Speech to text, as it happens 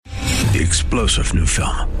The explosive new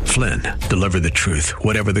film, Flynn, deliver the truth,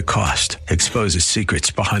 whatever the cost, exposes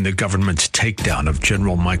secrets behind the government's takedown of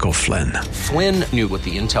General Michael Flynn. Flynn knew what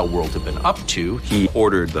the intel world had been up to. He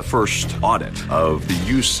ordered the first audit of the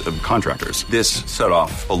use of contractors. This set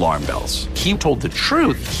off alarm bells. He told the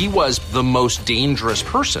truth. He was the most dangerous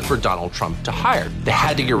person for Donald Trump to hire. They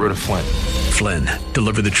had to get rid of Flynn. Flynn,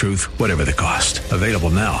 deliver the truth, whatever the cost. Available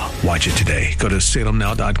now. Watch it today. Go to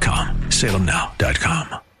salemnow.com.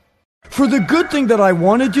 salemnow.com. For the good thing that I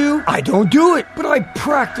want to do, I don't do it. But I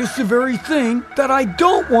practice the very thing that I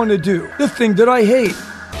don't want to do, the thing that I hate.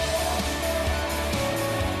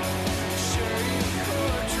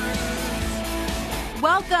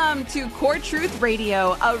 Welcome to Core Truth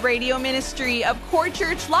Radio, a radio ministry of Core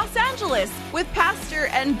Church Los Angeles with pastor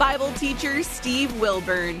and Bible teacher Steve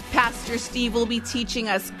Wilburn. Pastor Steve will be teaching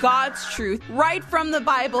us God's truth right from the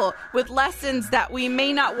Bible with lessons that we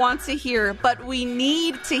may not want to hear, but we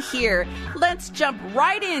need to hear. Let's jump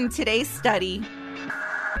right in today's study.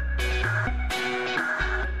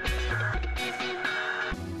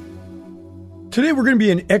 Today we're going to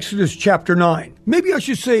be in Exodus chapter 9. Maybe I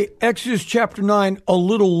should say Exodus chapter 9 a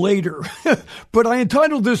little later, but I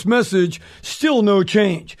entitled this message, Still No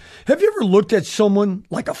Change. Have you ever looked at someone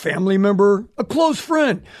like a family member, a close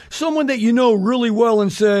friend, someone that you know really well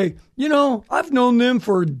and say, you know, I've known them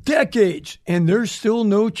for decades and there's still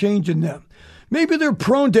no change in them? Maybe they're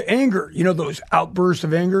prone to anger, you know, those outbursts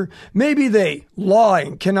of anger. Maybe they lie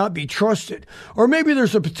and cannot be trusted. Or maybe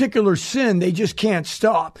there's a particular sin they just can't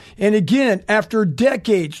stop. And again, after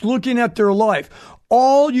decades looking at their life,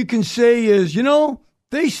 all you can say is, you know,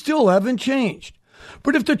 they still haven't changed.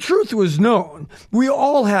 But if the truth was known, we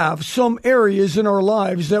all have some areas in our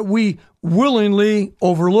lives that we willingly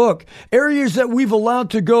overlook. Areas that we've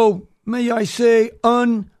allowed to go, may I say,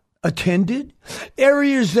 unattended,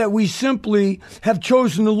 areas that we simply have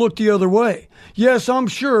chosen to look the other way. Yes, I'm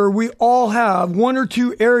sure we all have one or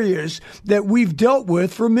two areas that we've dealt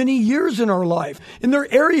with for many years in our life, and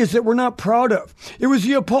they're areas that we're not proud of. It was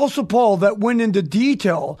the Apostle Paul that went into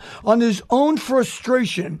detail on his own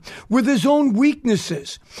frustration with his own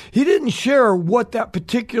weaknesses. He didn't share what that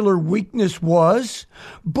particular weakness was,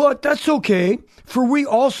 but that's okay, for we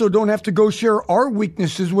also don't have to go share our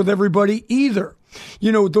weaknesses with everybody either.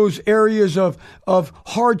 You know, those areas of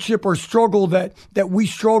hardship or struggle that we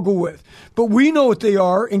struggle with. But we know what they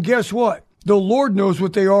are, and guess what? The Lord knows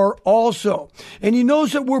what they are also. And He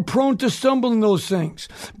knows that we're prone to stumble in those things.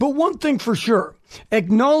 But one thing for sure,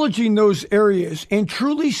 acknowledging those areas and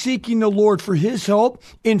truly seeking the Lord for His help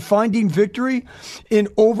in finding victory, in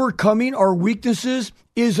overcoming our weaknesses,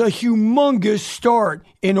 is a humongous start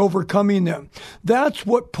in overcoming them. That's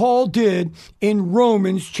what Paul did in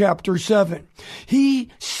Romans chapter 7. He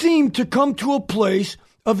seemed to come to a place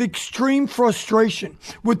of extreme frustration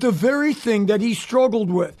with the very thing that he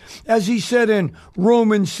struggled with. As he said in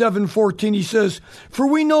Romans 7:14, he says, "For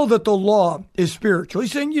we know that the law is spiritual."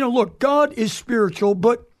 He's saying, you know, look, God is spiritual,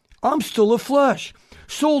 but I'm still a flesh,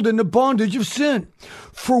 sold into bondage of sin.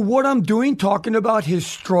 For what I'm doing, talking about his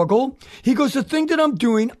struggle, he goes, the thing that I'm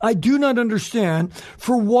doing, I do not understand.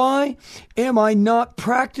 For why am I not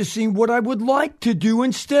practicing what I would like to do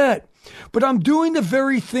instead? But I'm doing the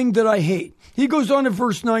very thing that I hate. He goes on in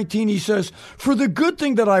verse 19, he says, for the good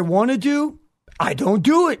thing that I want to do, I don't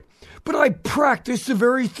do it. But I practice the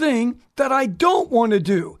very thing that I don't want to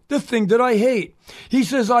do, the thing that I hate. He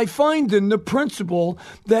says, I find then the principle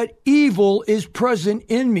that evil is present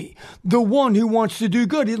in me, the one who wants to do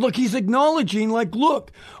good. Look, he's acknowledging like,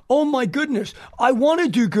 look, oh my goodness, I want to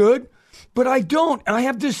do good, but I don't. I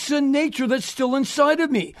have this sin nature that's still inside of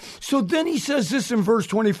me. So then he says this in verse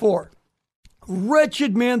 24,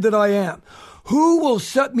 wretched man that I am. Who will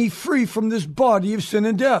set me free from this body of sin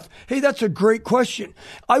and death? Hey, that's a great question.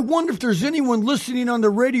 I wonder if there's anyone listening on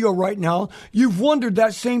the radio right now, you've wondered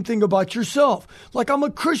that same thing about yourself. Like, I'm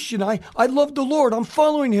a Christian. I love the Lord. I'm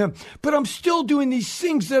following Him. But I'm still doing these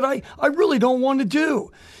things that I really don't want to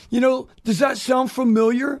do. You know, does that sound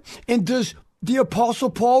familiar? And does the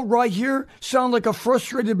Apostle Paul right here sound like a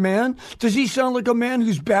frustrated man? Does he sound like a man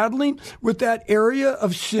who's battling with that area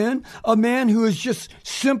of sin? A man who is just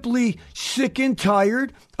simply sick and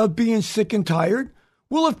tired of being sick and tired?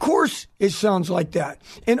 Well, of course it sounds like that.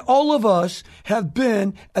 And all of us have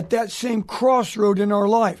been at that same crossroad in our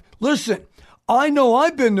life. Listen, I know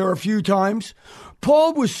I've been there a few times.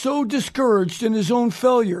 Paul was so discouraged in his own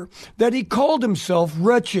failure that he called himself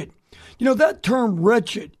wretched. You know, that term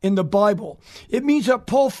wretched in the Bible, it means that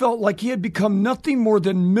Paul felt like he had become nothing more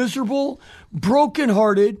than miserable,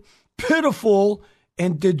 brokenhearted, pitiful,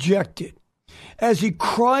 and dejected. As he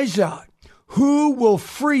cries out, who will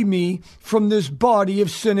free me from this body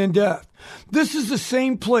of sin and death? This is the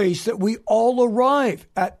same place that we all arrive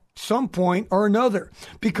at some point or another.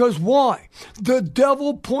 Because why? The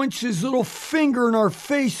devil points his little finger in our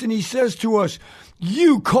face and he says to us,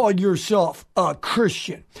 you call yourself a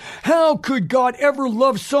Christian. How could God ever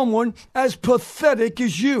love someone as pathetic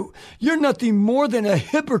as you? You're nothing more than a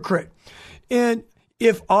hypocrite. And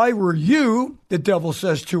if I were you, the devil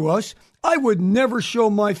says to us, I would never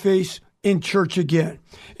show my face in church again.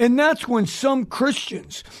 And that's when some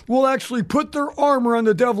Christians will actually put their arm around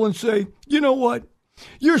the devil and say, you know what?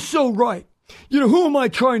 You're so right. Who am I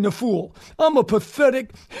trying to fool? I'm a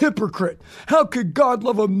pathetic hypocrite. How could God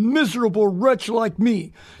love a miserable wretch like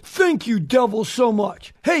me? Thank you, devil, so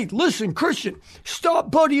much. Hey, listen, Christian,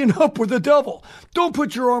 stop buddying up with the devil. Don't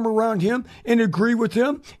put your arm around him and agree with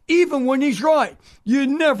him, even when he's right. You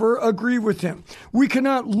never agree with him. We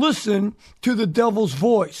cannot listen to the devil's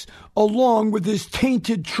voice along with his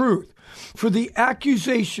tainted truth. For the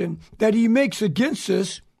accusation that he makes against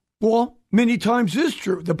us, well, many times is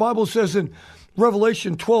true. The Bible says in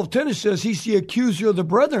Revelation 12:10, it says he's the accuser of the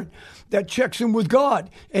brethren that checks him with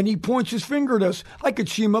God. And he points his finger at us. I could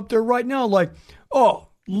see him up there right now like, oh,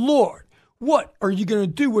 Lord, what are you going to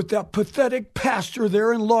do with that pathetic pastor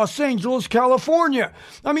there in Los Angeles, California?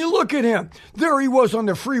 I mean, look at him. There he was on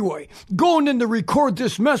the freeway going in to record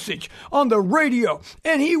this message on the radio.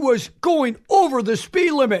 And he was going over the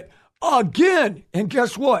speed limit again. And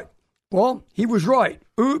guess what? Well, he was right.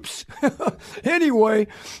 Oops. Anyway,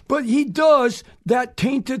 but he does that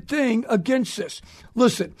tainted thing against us.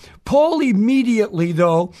 Listen, Paul immediately,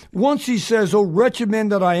 though, once he says, oh, wretched man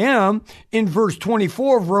that I am, in verse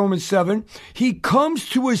 24 of Romans 7, he comes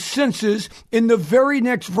to his senses in the very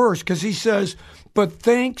next verse because he says, but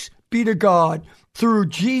thanks be to God through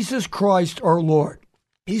Jesus Christ our Lord.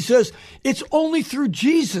 He says, it's only through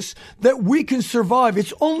Jesus that we can survive.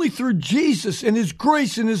 It's only through Jesus and his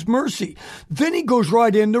grace and his mercy. Then he goes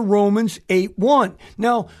right into Romans 8:1.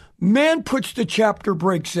 Now, man puts the chapter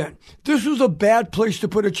breaks in. This was a bad place to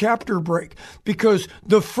put a chapter break because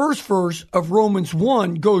the first verse of Romans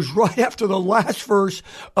 1 goes right after the last verse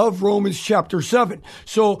of Romans chapter 7.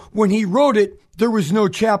 So when he wrote it, there was no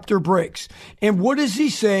chapter breaks. And what does he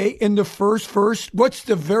say in the first verse? What's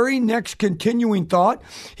the very next continuing thought?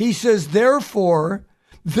 He says, therefore,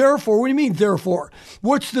 what do you mean, therefore?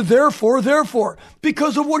 What's the therefore? Therefore,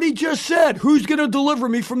 because of what he just said. Who's going to deliver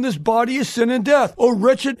me from this body of sin and death? Oh,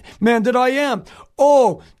 wretched man that I am.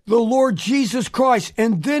 Oh, the Lord Jesus Christ.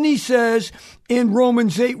 And then he says in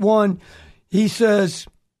Romans 8:1, he says,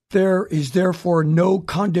 there is therefore no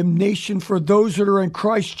condemnation for those that are in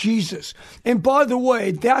Christ Jesus. And by the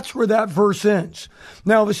way, that's where that verse ends.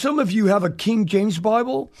 Now, if some of you have a King James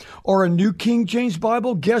Bible or a New King James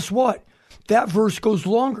Bible, guess what? That verse goes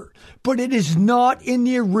longer, but it is not in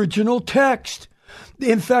the original text.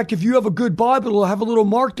 In fact, if you have a good Bible, it'll have a little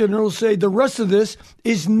mark there and it'll say the rest of this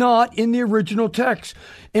is not in the original text.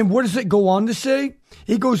 And what does it go on to say?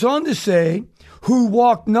 It goes on to say, who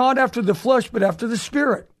walk not after the flesh, but after the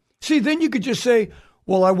Spirit. See, then you could just say,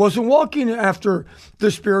 well, I wasn't walking after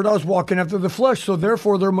the Spirit, I was walking after the flesh, so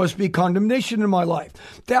therefore there must be condemnation in my life.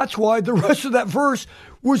 That's why the rest of that verse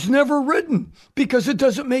was never written, because it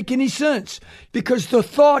doesn't make any sense. Because the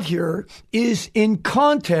thought here is in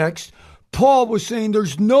context. Paul was saying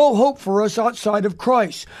there's no hope for us outside of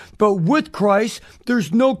Christ. But with Christ,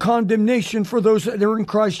 there's no condemnation for those that are in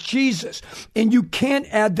Christ Jesus. And you can't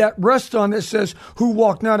add that rest on that says, who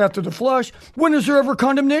walk not after the flesh. When is there ever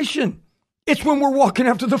condemnation? It's when we're walking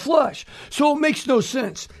after the flesh. So it makes no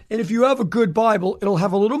sense. And if you have a good Bible, it'll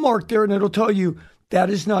have a little mark there and it'll tell you that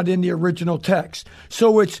is not in the original text.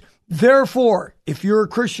 So it's therefore, if you're a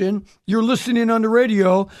Christian, you're listening on the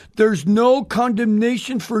radio, there's no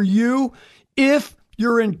condemnation for you if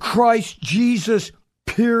you're in Christ Jesus,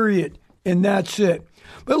 period. And that's it.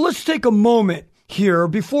 But let's take a moment here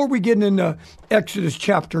before we get into Exodus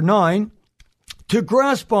chapter 9 to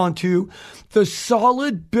grasp onto the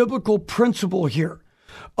solid biblical principle here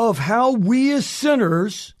of how we as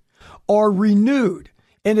sinners are renewed.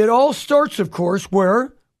 And it all starts, of course,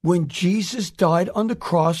 where? When Jesus died on the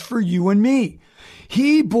cross for you and me.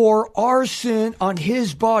 He bore our sin on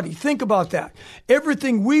his body. Think about that.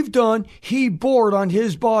 Everything we've done, he bore on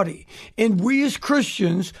his body. And we as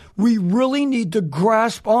Christians, we really need to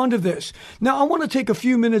grasp onto this. Now, I want to take a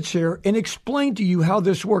few minutes here and explain to you how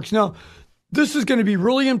this works. Now, this is going to be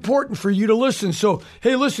really important for you to listen. So,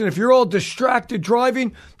 hey, listen, if you're all distracted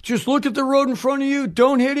driving, just look at the road in front of you.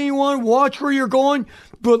 Don't hit anyone. Watch where you're going.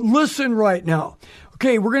 But listen right now.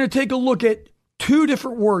 Okay, we're going to take a look at two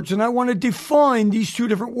different words, and I want to define these two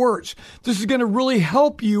different words. This is going to really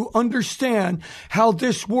help you understand how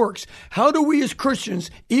this works. How do we as Christians,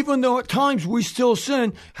 even though at times we still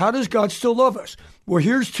sin, how does God still love us? Well,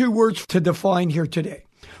 here's two words to define here today.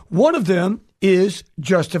 One of them is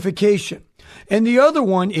justification, and the other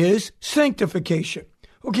one is sanctification.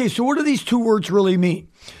 Okay, so what do these two words really mean?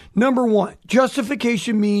 Number one,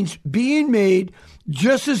 justification means being made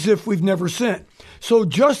just as if we've never sinned. So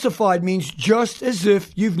justified means just as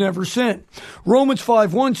if you've never sinned. Romans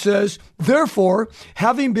 5:1 says, therefore,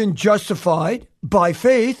 having been justified by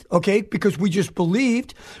faith, okay, because we just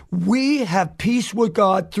believed, we have peace with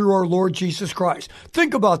God through our Lord Jesus Christ.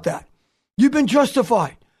 Think about that. You've been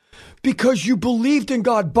justified because you believed in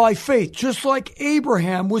God by faith, just like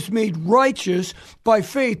Abraham was made righteous by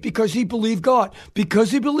faith because he believed God. Because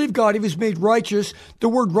he believed God, he was made righteous. The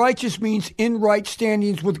word righteous means in right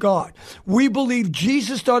standings with God. We believe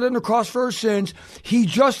Jesus died on the cross for our sins. He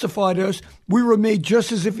justified us. We were made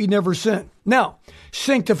just as if he never sinned. Now,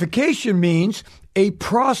 sanctification means a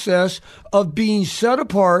process of being set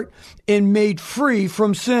apart and made free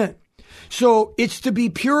from sin. So it's to be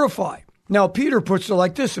purified. Now, Peter puts it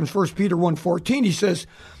like this in 1 Peter 1:14. He says,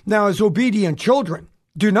 now as obedient children,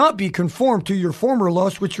 do not be conformed to your former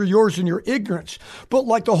lusts, which are yours in your ignorance. But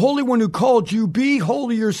like the Holy One who called you, be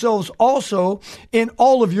holy yourselves also in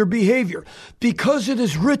all of your behavior. Because it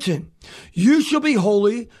is written, you shall be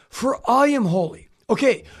holy, for I am holy.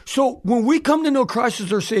 Okay, so when we come to know Christ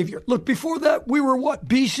as our Savior, look, before that, we were what?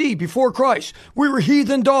 BC, before Christ. We were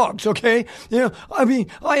heathen dogs, okay?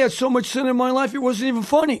 I had so much sin in my life, it wasn't even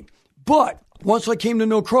funny. But once I came to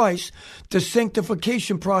know Christ, the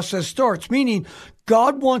sanctification process starts, meaning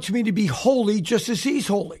God wants me to be holy just as he's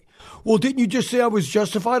holy. Well, didn't you just say I was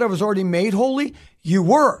justified? I was already made holy? You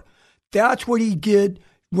were. That's what he did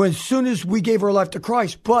as soon as we gave our life to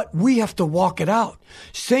Christ. But we have to walk it out.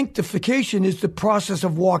 Sanctification is the process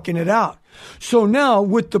of walking it out. So now,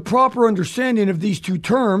 with the proper understanding of these two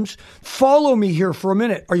terms, follow me here for a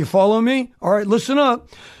minute. Are you following me? All right, listen up.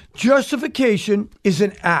 Justification is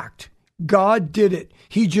an act. God did it.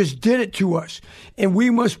 He just did it to us. And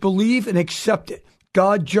we must believe and accept it.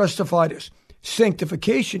 God justified us.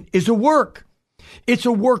 Sanctification is a work. It's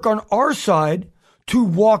a work on our side to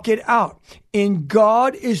walk it out. And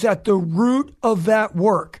God is at the root of that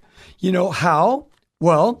work. You know how?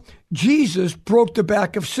 Well, Jesus broke the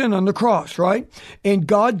back of sin on the cross, right? And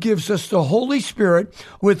God gives us the Holy Spirit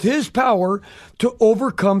with his power to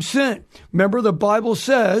overcome sin. Remember, the Bible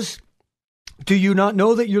says, do you not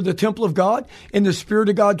know that you're the temple of God and the Spirit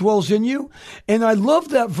of God dwells in you? And I love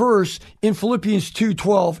that verse in Philippians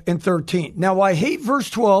 2:12 and 13. Now, I hate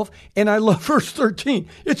verse 12 and I love verse 13.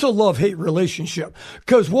 It's a love-hate relationship.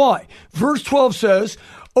 Because why? Verse 12 says,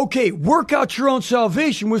 okay, work out your own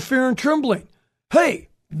salvation with fear and trembling. Hey,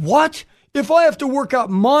 what? If I have to work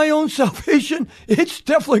out my own salvation, it's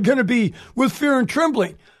definitely going to be with fear and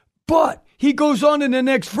trembling. But he goes on in the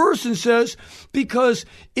next verse and says, because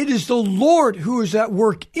it is the Lord who is at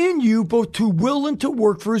work in you, both to will and to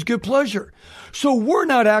work for his good pleasure. So we're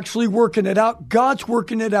not actually working it out. God's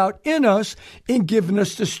working it out in us and giving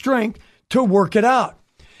us the strength to work it out.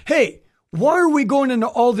 Hey, why are we going into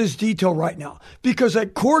all this detail right now? Because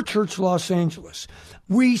at Core Church Los Angeles,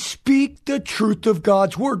 we speak the truth of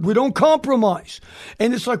God's word. We don't compromise.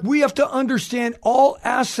 And it's like we have to understand all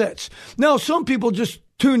assets. Now, some people just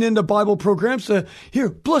tune into Bible programs to here,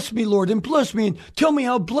 bless me, Lord, and bless me, and tell me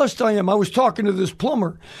how blessed I am. I was talking to this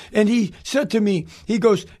plumber, and he said to me, he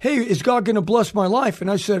goes, hey, is God going to bless my life?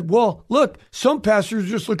 And I said, well, look, some pastors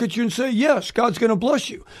just look at you and say, yes, God's going to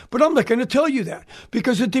bless you. But I'm not going to tell you that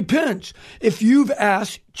because it depends. If you've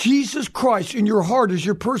asked Jesus Christ in your heart as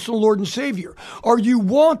your personal Lord and Savior, are you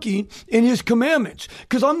walking in his commandments?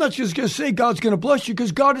 Because I'm not just going to say God's going to bless you,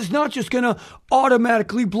 because God is not just going to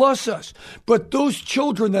automatically bless us. But those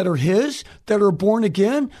children that are his, that are born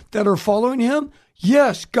again, that are following him,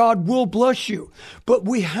 yes, God will bless you. But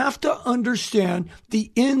we have to understand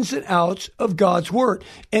the ins and outs of God's word.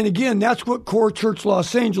 And again, that's what Core Church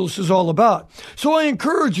Los Angeles is all about. So I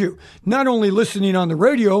encourage you, not only listening on the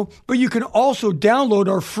radio, but you can also download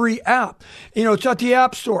our free app. You know, it's at the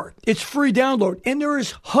App Store. It's free download. And there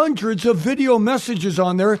is hundreds of video messages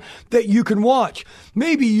on there that you can watch.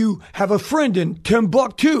 Maybe you have a friend in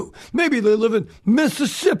Timbuktu. Maybe they live in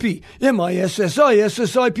Mississippi,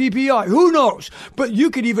 Mississippi. Who knows? But you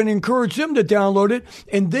could even encourage them to download it,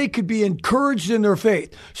 and they could be encouraged in their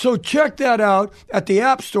faith. So check that out at the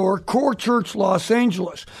App Store, Core Church Los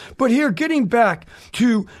Angeles. But here, getting back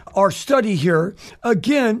to our study here,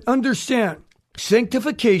 again, understand,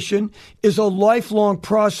 Sanctification is a lifelong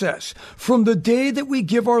process. From the day that we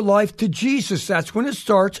give our life to Jesus, that's when it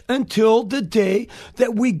starts, until the day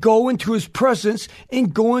that we go into his presence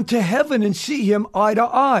and go into heaven and see him eye to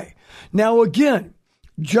eye. Now again,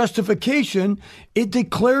 justification, it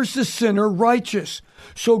declares the sinner righteous.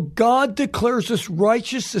 So God declares us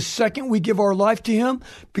righteous the second we give our life to him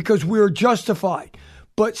because we are justified.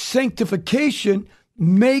 But sanctification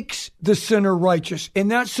makes the sinner righteous. And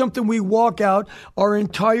that's something we walk out our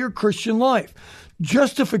entire Christian life.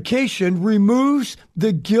 Justification removes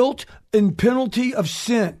the guilt and penalty of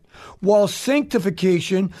sin, while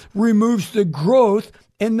sanctification removes the growth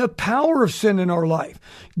and the power of sin in our life.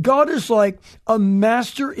 God is like a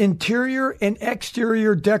master interior and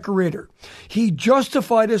exterior decorator. He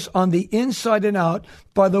justified us on the inside and out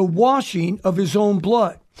by the washing of his own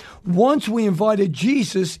blood. Once we invited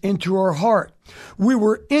Jesus into our heart, we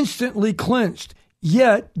were instantly cleansed.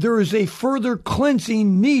 Yet there is a further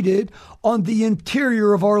cleansing needed on the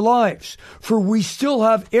interior of our lives, for we still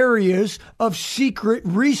have areas of secret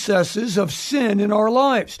recesses of sin in our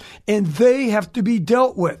lives, and they have to be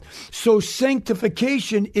dealt with. So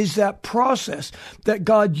sanctification is that process that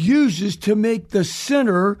God uses to make the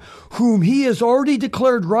sinner, whom he has already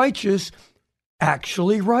declared righteous,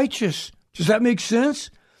 actually righteous. Does that make sense?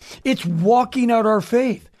 It's walking out our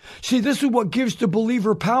faith. See, this is what gives the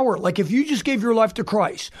believer power. Like if you just gave your life to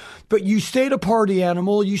Christ, but you stayed a party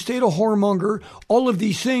animal, you stayed a whoremonger, all of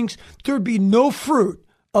these things, there'd be no fruit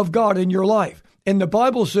of God in your life. And the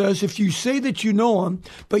Bible says if you say that you know him,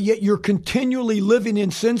 but yet you're continually living in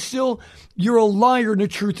sin still, you're a liar and the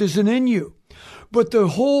truth isn't in you. But the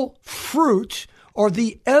whole fruit or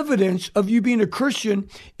the evidence of you being a Christian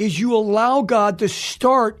is you allow God to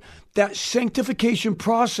start that sanctification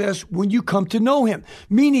process when you come to know him.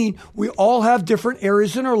 Meaning we all have different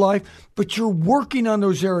areas in our life, but you're working on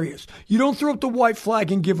those areas. You don't throw up the white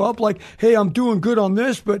flag and give up like, hey, I'm doing good on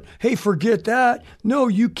this, but hey, forget that. No,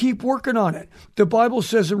 you keep working on it. The Bible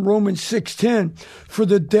says in Romans 6:10, for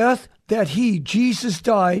the death that Jesus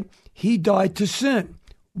died, he died to sin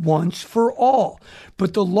once for all.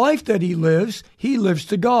 But the life that he lives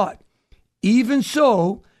to God. Even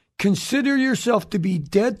so, consider yourself to be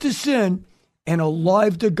dead to sin and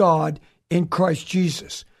alive to God in Christ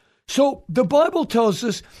Jesus. So the Bible tells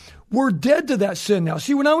us we're dead to that sin now.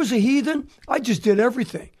 See, when I was a heathen, I just did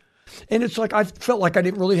everything. And it's like I felt like I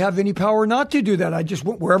didn't really have any power not to do that. I just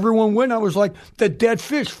went where everyone went. I was like the dead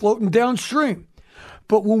fish floating downstream.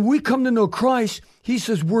 But when we come to know Christ, he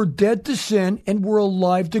says we're dead to sin and we're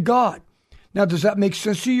alive to God. Now, does that make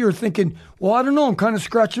sense to you? You're thinking, well, I don't know. I'm kind of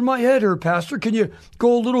scratching my head here, Pastor. Can you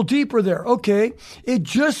go a little deeper there? Okay. It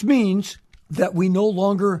just means that we no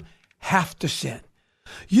longer have to sin.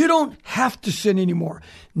 You don't have to sin anymore.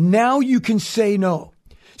 Now you can say no.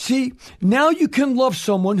 See, now you can love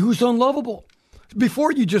someone who's unlovable.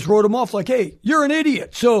 Before you just wrote them off like, hey, you're an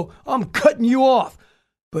idiot, so I'm cutting you off.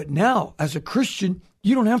 But now, as a Christian,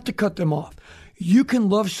 you don't have to cut them off. You can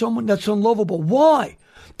love someone that's unlovable. Why?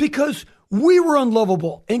 Because we were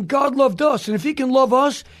unlovable and God loved us. And if he can love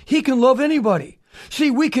us, he can love anybody. See,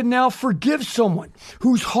 we can now forgive someone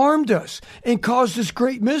who's harmed us and caused us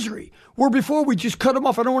great misery. Where before we just cut them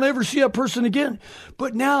off. I don't want to ever see that person again.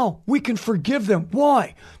 But now we can forgive them.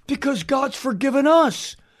 Why? Because God's forgiven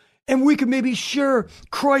us. And we can maybe share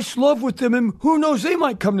Christ's love with them. And who knows, they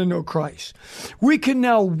might come to know Christ. We can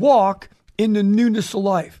now walk in the newness of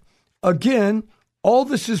life. Again, all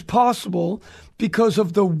this is possible because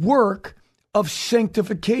of the work of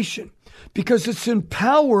sanctification, because it's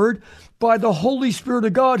empowered by the Holy Spirit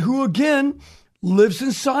of God, who again lives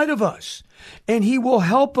inside of us, and he will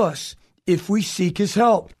help us if we seek his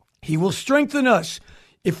help. He will strengthen us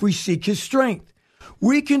if we seek his strength.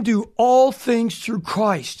 We can do all things through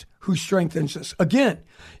Christ who strengthens us. Again,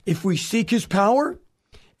 if we seek his power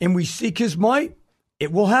and we seek his might,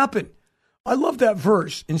 it will happen. I love that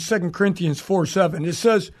verse in 2 Corinthians 4:7. It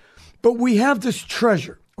says, but we have this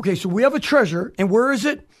treasure. Okay, so we have a treasure, and where is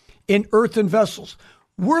it? In earthen vessels.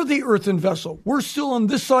 We're the earthen vessel. We're still on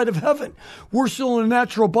this side of heaven. We're still in a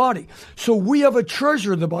natural body. So we have a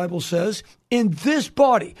treasure, the Bible says, in this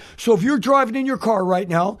body. So if you're driving in your car right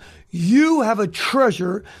now, you have a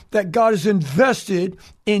treasure that God has invested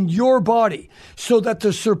in your body so that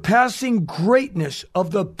the surpassing greatness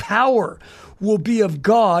of the power will be of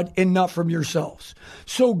God and not from yourselves.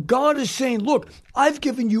 So God is saying, look, I've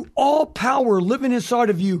given you all power living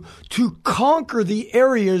inside of you to conquer the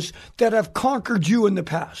areas that have conquered you in the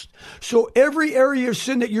past. So every area of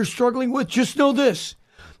sin that you're struggling with, just know this.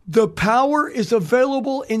 The power is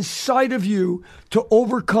available inside of you to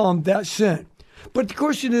overcome that sin. But the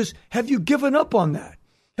question is, have you given up on that?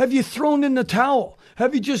 Have you thrown in the towel?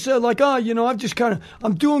 Have you just said like,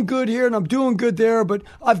 I'm doing good here and I'm doing good there, but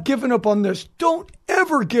I've given up on this? Don't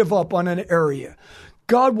ever give up on an area.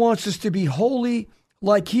 God wants us to be holy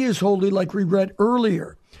like he is holy, like we read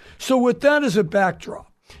earlier. So with that as a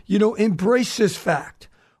backdrop, embrace this fact.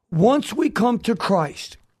 Once we come to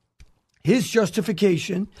Christ, his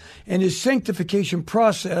justification and his sanctification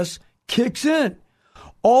process kicks in.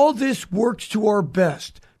 All this works to our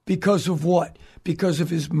best because of what? Because of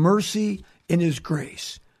his mercy and his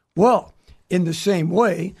grace. Well, in the same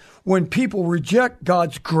way, when people reject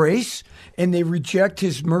God's grace and they reject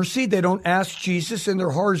his mercy, they don't ask Jesus in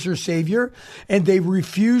their heart as their Savior, and they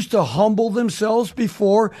refuse to humble themselves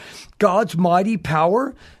before God's mighty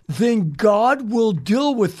power, then God will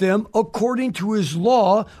deal with them according to his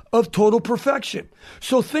law of total perfection.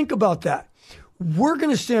 So think about that. We're going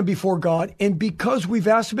to stand before God, and because we've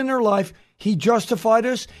asked him in our life, he justified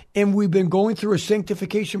us, and we've been going through a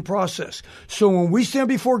sanctification process. So when we stand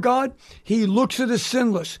before God, he looks at us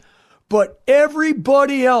sinless. But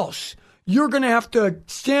everybody else, you're going to have to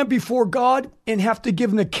stand before God and have to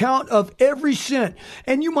give an account of every sin.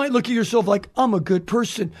 And you might look at yourself like, I'm a good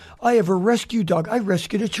person. I have a rescue dog. I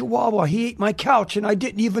rescued a Chihuahua. He ate my couch, and I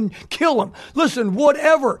didn't even kill him. Listen,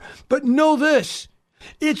 whatever. But know this.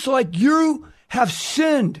 It's like you have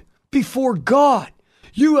sinned before God.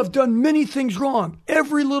 You have done many things wrong.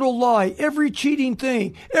 Every little lie, every cheating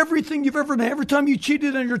thing, everything you've ever done, every time you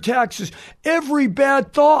cheated on your taxes, every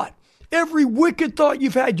bad thought, every wicked thought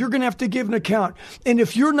you've had, you're going to have to give an account. And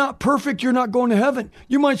if you're not perfect, you're not going to heaven.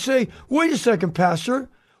 You might say, wait a second, Pastor.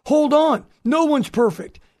 Hold on. No one's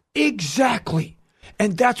perfect. Exactly.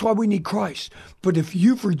 And that's why we need Christ. But if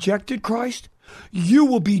you've rejected Christ, you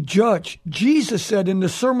will be judged. Jesus said in the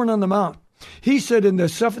Sermon on the Mount, he said in the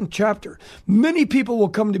 7th chapter, many people will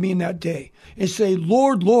come to me in that day and say,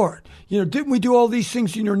 Lord, Lord, didn't we do all these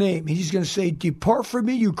things in your name? And he's going to say, depart from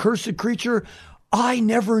me, you cursed creature. I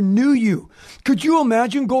never knew you. Could you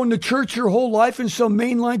imagine going to church your whole life in some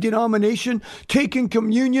mainline denomination, taking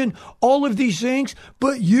communion, all of these things,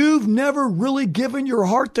 but you've never really given your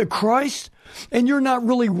heart to Christ? And you're not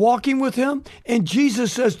really walking with him? And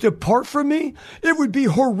Jesus says, depart from me? It would be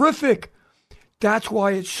horrific. That's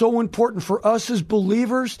why it's so important for us as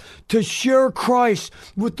believers to share Christ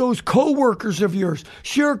with those co-workers of yours.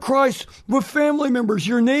 Share Christ with family members,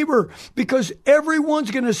 your neighbor, because everyone's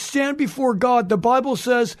going to stand before God. The Bible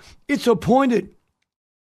says it's appointed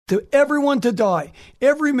to everyone to die.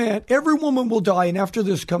 Every man, every woman will die, and after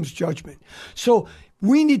this comes judgment. So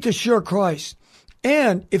we need to share Christ.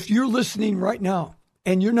 And if you're listening right now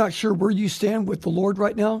and you're not sure where you stand with the Lord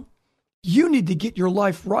right now, you need to get your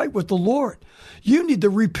life right with the Lord. You need to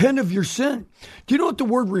repent of your sin. Do you know what the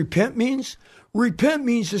word repent means? Repent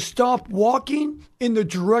means to stop walking in the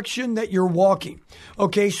direction that you're walking.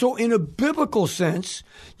 Okay, so in a biblical sense,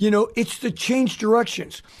 it's to change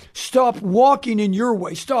directions. Stop walking in your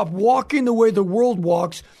way. Stop walking the way the world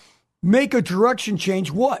walks. Make a direction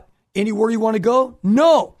change. What? Anywhere you want to go?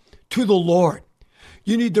 No, to the Lord.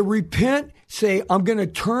 You need to repent. Say, I'm going to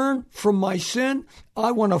turn from my sin.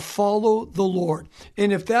 I want to follow the Lord.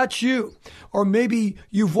 And if that's you, or maybe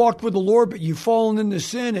you've walked with the Lord, but you've fallen into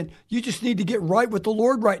sin and you just need to get right with the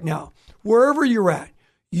Lord right now, wherever you're at,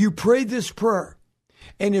 you pray this prayer.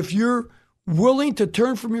 And if you're willing to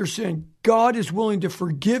turn from your sin, God is willing to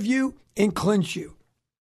forgive you and cleanse you.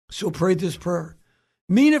 So pray this prayer.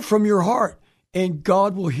 Mean it from your heart, and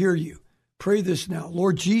God will hear you. Pray this now.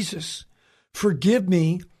 Lord Jesus, forgive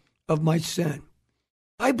me of my sin.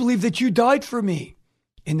 I believe that you died for me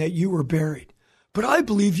and that you were buried, but I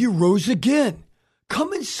believe you rose again.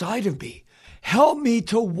 Come inside of me. Help me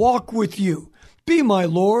to walk with you. Be my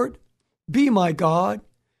Lord, be my God,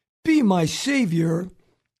 be my Savior,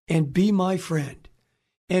 and be my friend.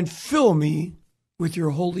 And fill me with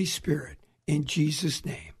your Holy Spirit in Jesus'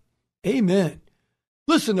 name. Amen.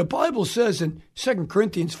 Listen, the Bible says in 2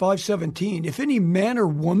 Corinthians 5:17, if any man or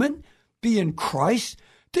woman be in Christ,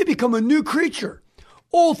 they become a new creature.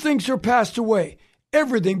 All things are passed away.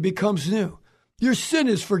 Everything becomes new. Your sin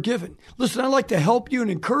is forgiven. Listen, I'd like to help you and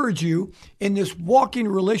encourage you in this walking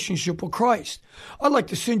relationship with Christ. I'd like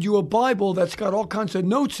to send you a Bible that's got all kinds of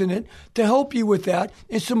notes in it to help you with that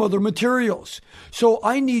and some other materials. So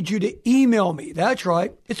I need you to email me. That's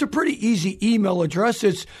right. It's a pretty easy email address.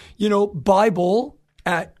 It's,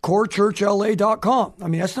 Bible@corechurchla.com. I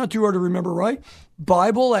mean, that's not too hard to remember, right?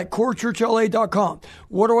 Bible@corechurchla.com.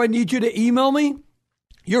 What do I need you to email me?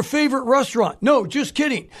 Your favorite restaurant. No, just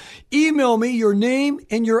kidding. Email me your name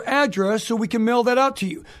and your address so we can mail that out to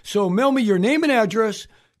you. So mail me your name and address,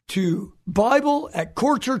 to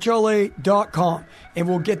Bible@corechurchla.com, and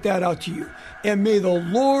we'll get that out to you. And may the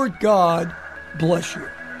Lord God bless you.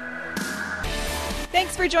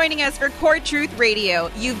 Thanks for joining us for Core Truth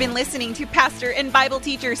Radio. You've been listening to pastor and Bible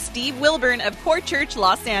teacher Steve Wilburn of Core Church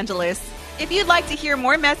Los Angeles. If you'd like to hear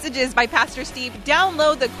more messages by Pastor Steve,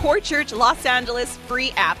 download the Core Church Los Angeles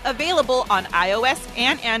free app, available on iOS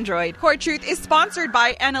and Android. Core Truth is sponsored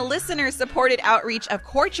by and a listener-supported outreach of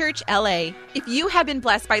Core Church LA. If you have been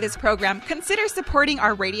blessed by this program, consider supporting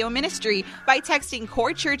our radio ministry by texting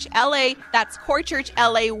Core Church LA, that's Core Church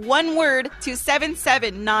LA, one word, to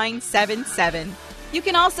 77977. You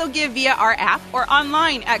can also give via our app or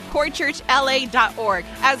online at corechurchla.org,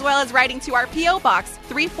 as well as writing to our P.O. Box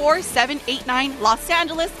 34789, Los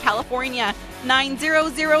Angeles, California,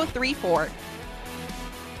 90034.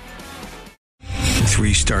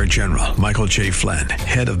 3-star General Michael J. Flynn,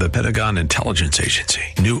 head of the Pentagon Intelligence Agency,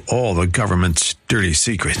 knew all the government's dirty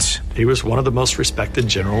secrets. He was one of the most respected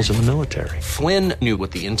generals in the military. Flynn knew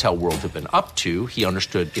what the intel world had been up to. He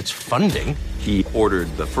understood its funding. He ordered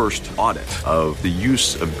the first audit of the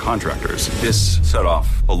use of contractors. This set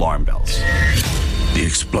off alarm bells. The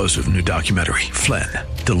explosive new documentary, Flynn,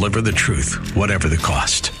 Deliver the Truth, Whatever the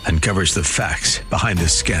Cost, uncovers the facts behind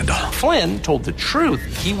this scandal. Flynn told the truth.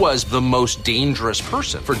 He was the most dangerous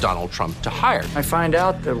person for Donald Trump to hire. I find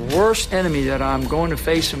out the worst enemy that I'm going to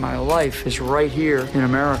face in my life is right here in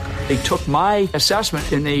America. They took my assessment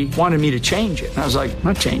and they wanted me to change it. And I was like, I'm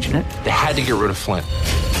not changing it. They had to get rid of Flynn.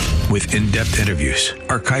 With in-depth interviews,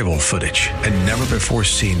 archival footage, and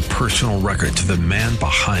never-before-seen personal records of the man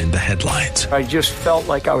behind the headlines. I just felt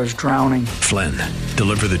like I was drowning. Flynn,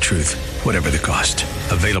 Deliver the Truth, Whatever the Cost.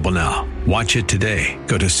 Available now. Watch it today.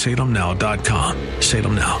 Go to salemnow.com.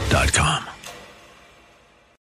 salemnow.com.